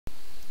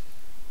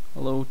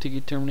Hello,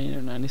 Tiki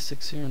Terminator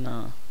 96 here, and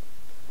I'm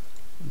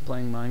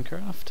playing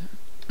Minecraft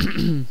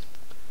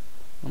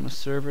on a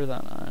server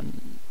that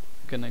I'm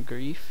gonna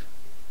grief.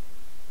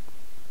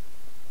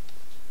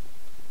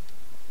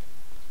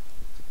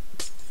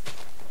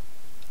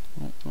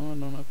 Oh, no, I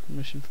don't have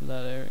permission for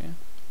that area,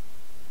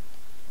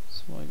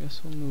 so I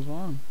guess we'll move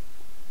on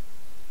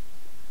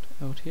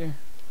to out here,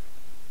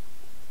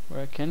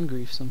 where I can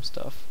grief some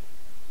stuff.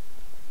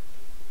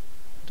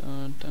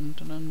 Dun dun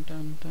dun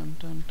dun dun dun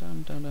dun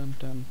dun dun dun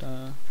dun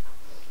dun.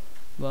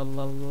 La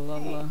la la la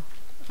la.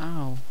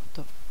 Ow! What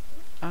the?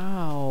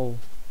 Ow!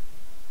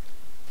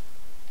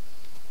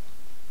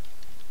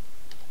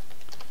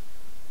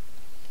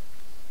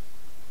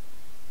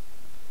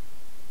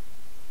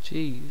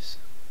 Jeez.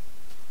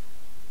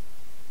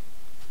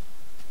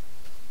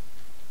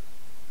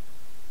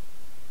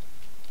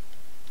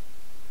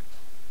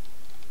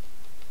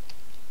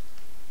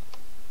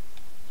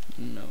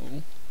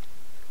 No.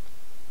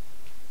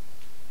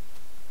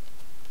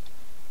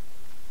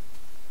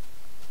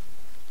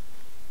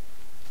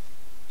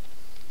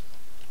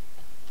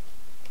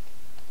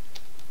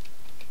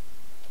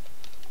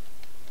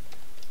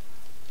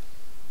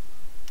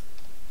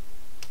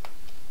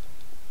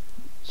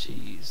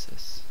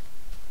 Jesus.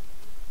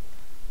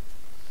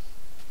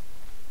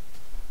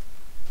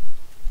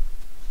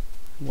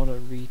 What a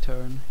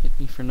retard. Hit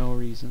me for no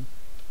reason.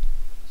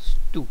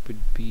 Stupid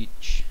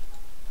peach.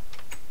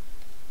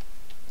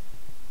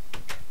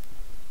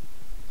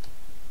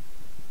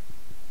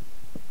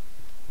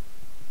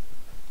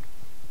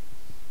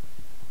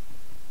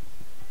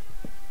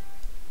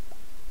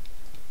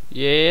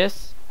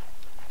 Yes.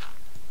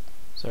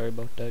 Sorry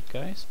about that,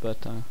 guys,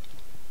 but I'm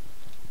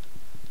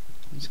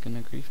just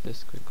gonna grief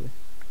this quickly.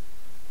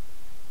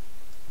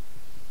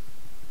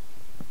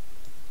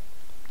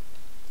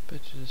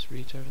 Bet you this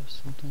retard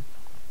has something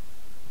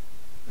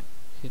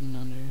hidden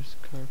under his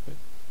carpet.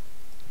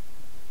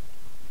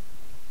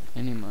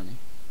 Any money.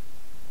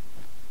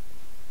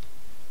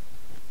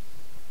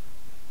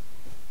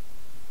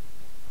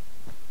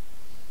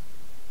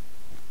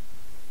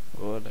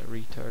 Oh, that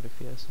retard if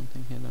he has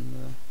something hidden under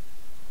there.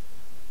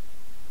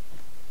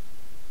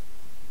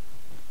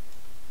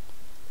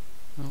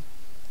 No.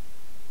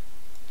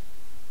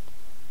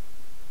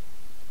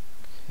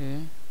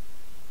 Okay.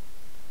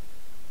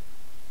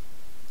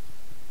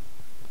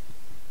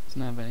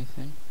 Doesn't have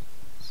anything,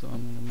 so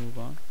I'm gonna move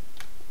on.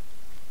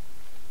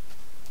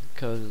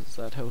 Because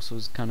that house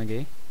was kinda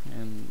gay,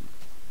 and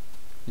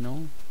you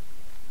know,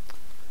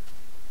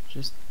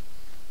 just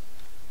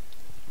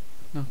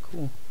not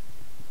cool.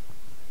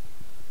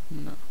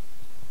 I'm gonna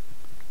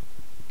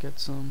get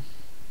some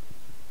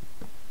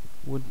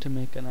wood to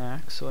make an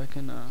axe so I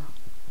can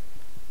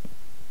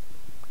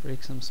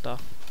break some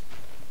stuff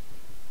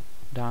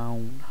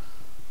down.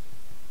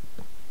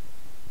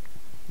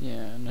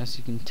 Yeah, and as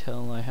you can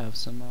tell, I have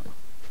some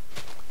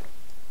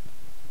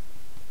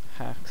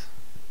hacks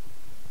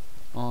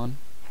on.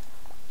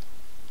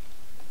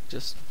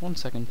 Just 1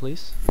 second,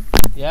 please.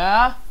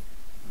 Yeah?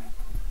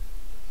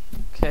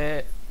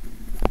 Okay.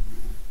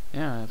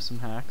 Yeah, I have some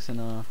hacks in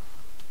a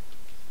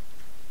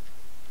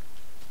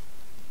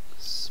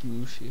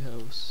smooshy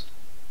house.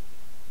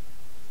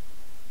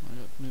 I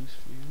got news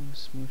for you.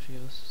 Smooshy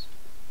house.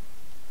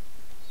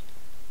 It's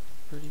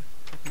pretty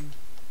freaking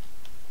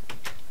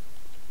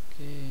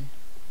okay.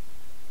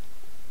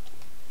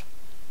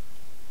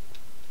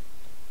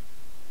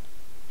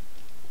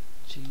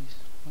 Jeez,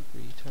 what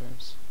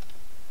retards.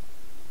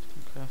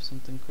 Can craft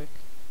something quick.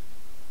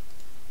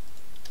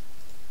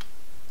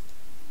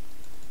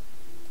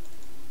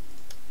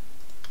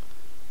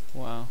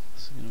 Wow,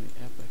 this is gonna be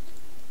epic.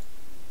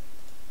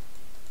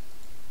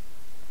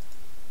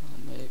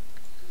 I'll make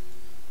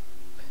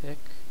pick.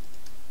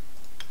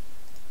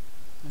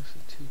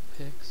 Actually 2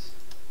 picks.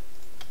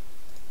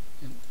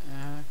 An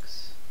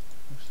axe.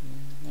 Actually,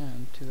 yeah,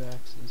 and 2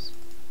 axes.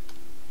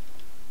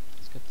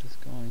 Let's get this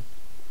going.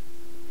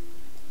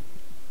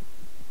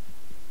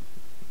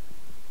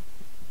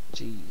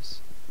 Jeez.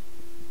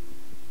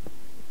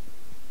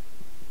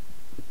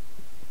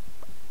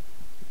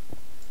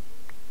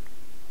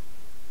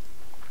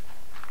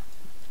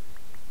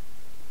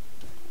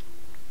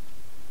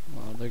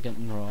 Wow, they're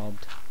getting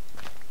robbed.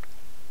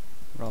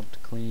 Robbed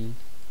clean.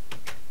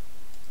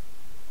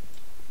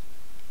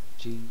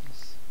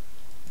 Jeez.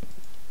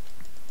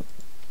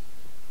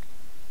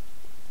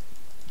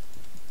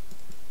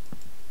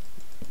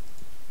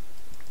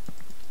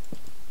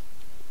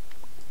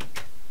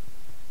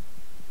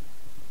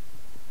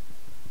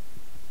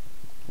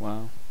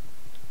 Wow.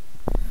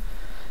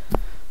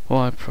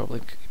 Well, you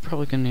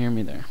probably couldn't hear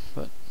me there,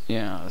 but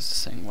yeah, I was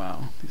just saying,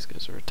 wow, these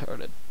guys are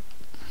retarded.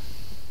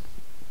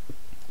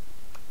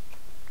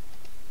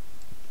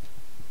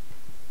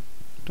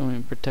 Don't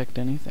even protect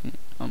anything.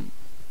 I'm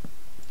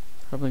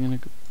probably gonna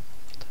go.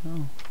 What the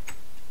hell?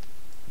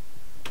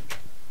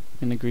 I'm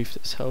gonna grief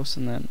this house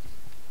and then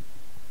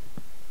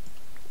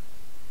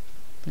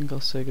I think I'll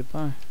say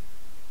goodbye.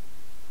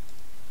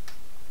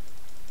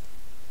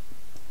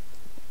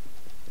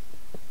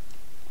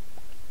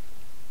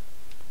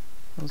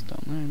 hell's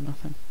down there?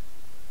 Nothing.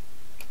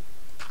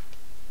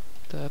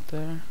 That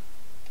there.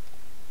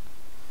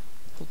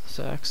 Pull this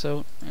axe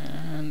out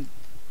and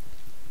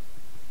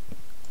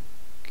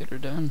get her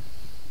done.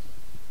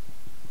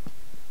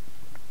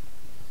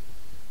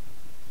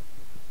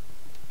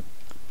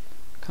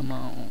 Come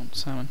on,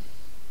 Simon.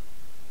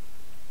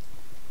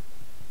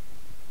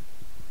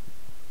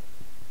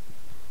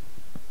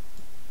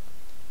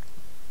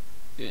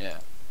 Yeah.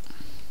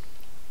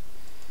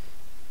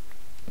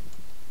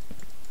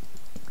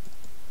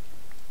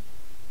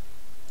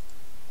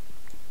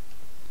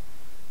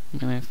 I'm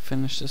gonna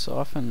finish this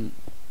off, and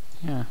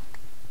yeah,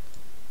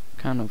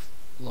 kind of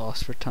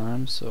lost for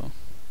time, so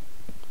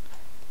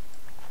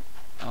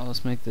I'll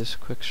just make this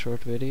quick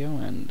short video,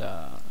 and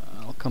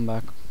I'll come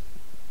back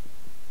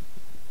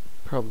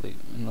probably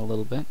in a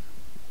little bit,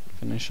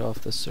 finish off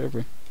this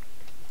server.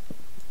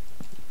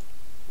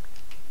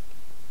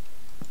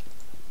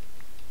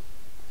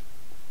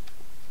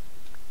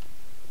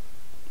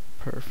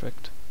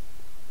 Perfect.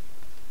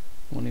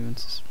 Won't even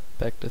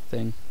suspect a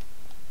thing.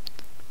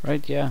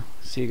 Right, yeah.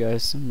 See you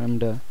guys.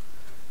 Remember to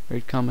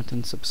rate, comment,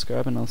 and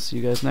subscribe, and I'll see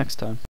you guys next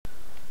time.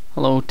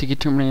 Hello, Tiki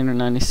Terminator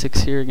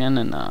 96 here again,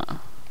 and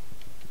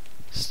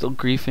still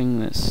griefing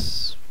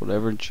this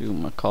whatever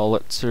you call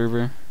it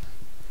server.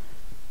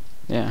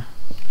 Yeah,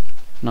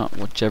 not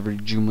whichever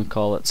you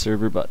call it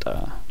server, but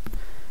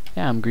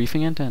yeah, I'm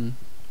griefing it, and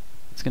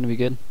it's gonna be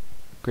good.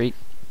 Great,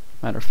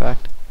 matter of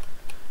fact.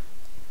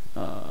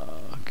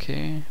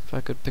 Okay, if I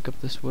could pick up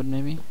this wood,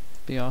 maybe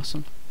be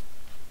awesome.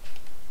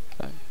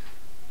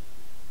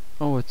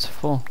 Oh, it's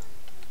full.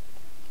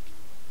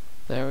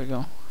 There we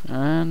go.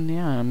 And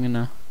yeah, I'm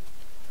gonna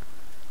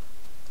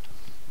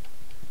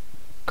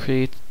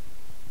create.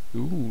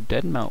 Ooh,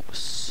 dead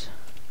mouse.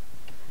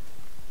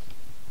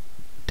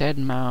 Dead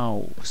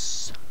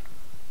mouse.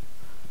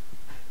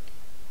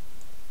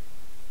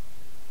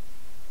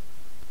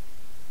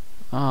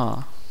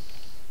 Ah.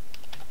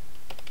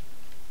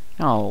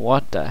 Oh,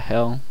 what the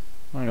hell?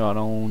 I got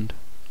owned.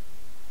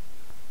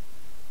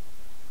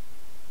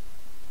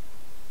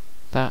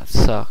 That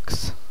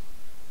sucks.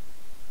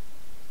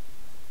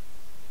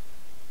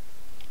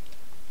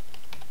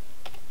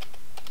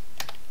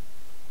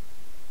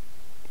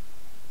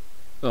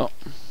 Oh.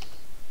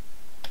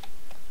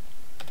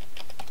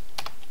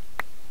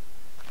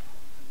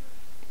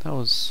 That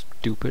was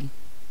stupid.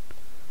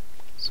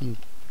 Some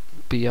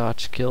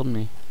biatch killed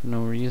me for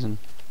no reason.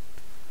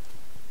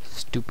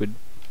 Stupid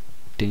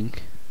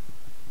dink.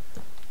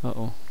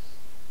 Uh-oh.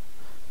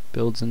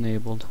 Builds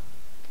enabled.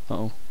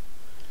 Uh-oh.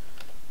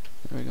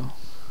 There we go.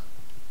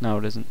 No,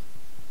 it isn't.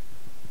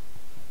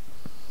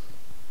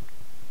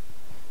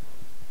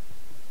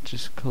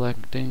 Just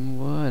collecting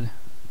wood.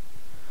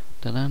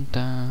 Da dun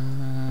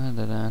dun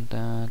da dun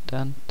dun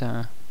dun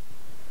dun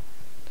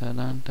da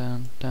dun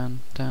dun dun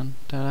dun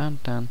da dun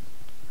dun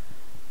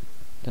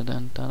da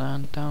dun da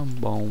dun dun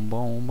boom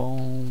boom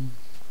boom.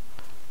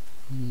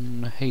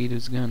 The hate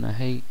is gonna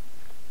hate.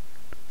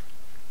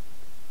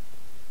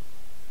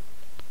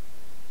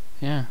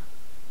 Yeah.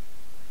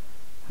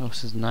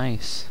 House is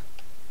nice.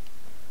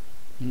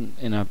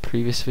 In a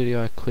previous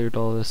video I cleared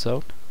all this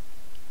out.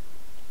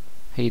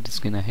 Hate is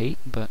gonna hate,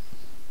 but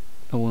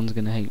no one's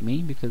gonna hate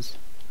me because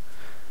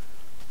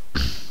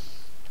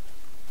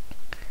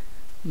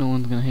no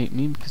one's gonna hate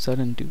me because I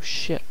didn't do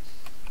shit.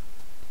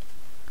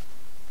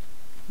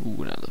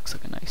 Ooh, that looks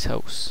like a nice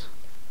house.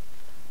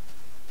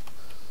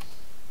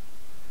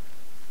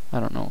 I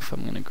don't know if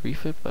I'm gonna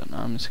grief it, but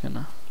I'm just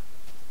gonna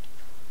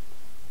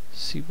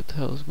see what the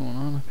hell is going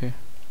on up here.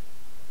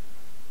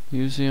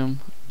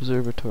 Museum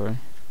Observatory.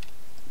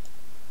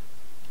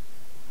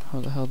 How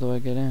the hell do I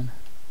get in?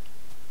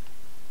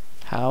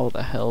 How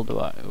the hell do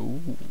I?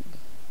 Ooh.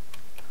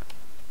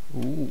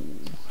 Ooh.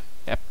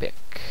 Epic.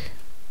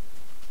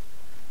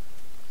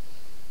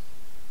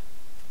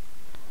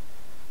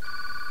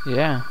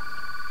 Yeah.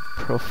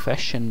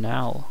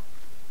 Professional.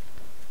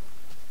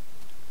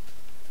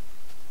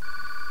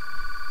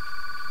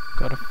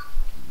 Gotta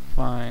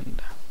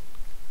find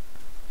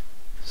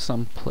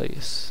some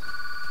place.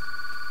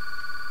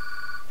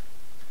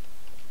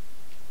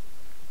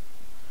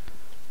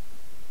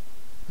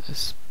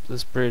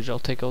 This bridge, I'll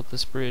take out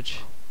this bridge.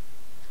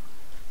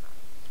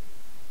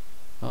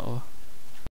 Uh-oh.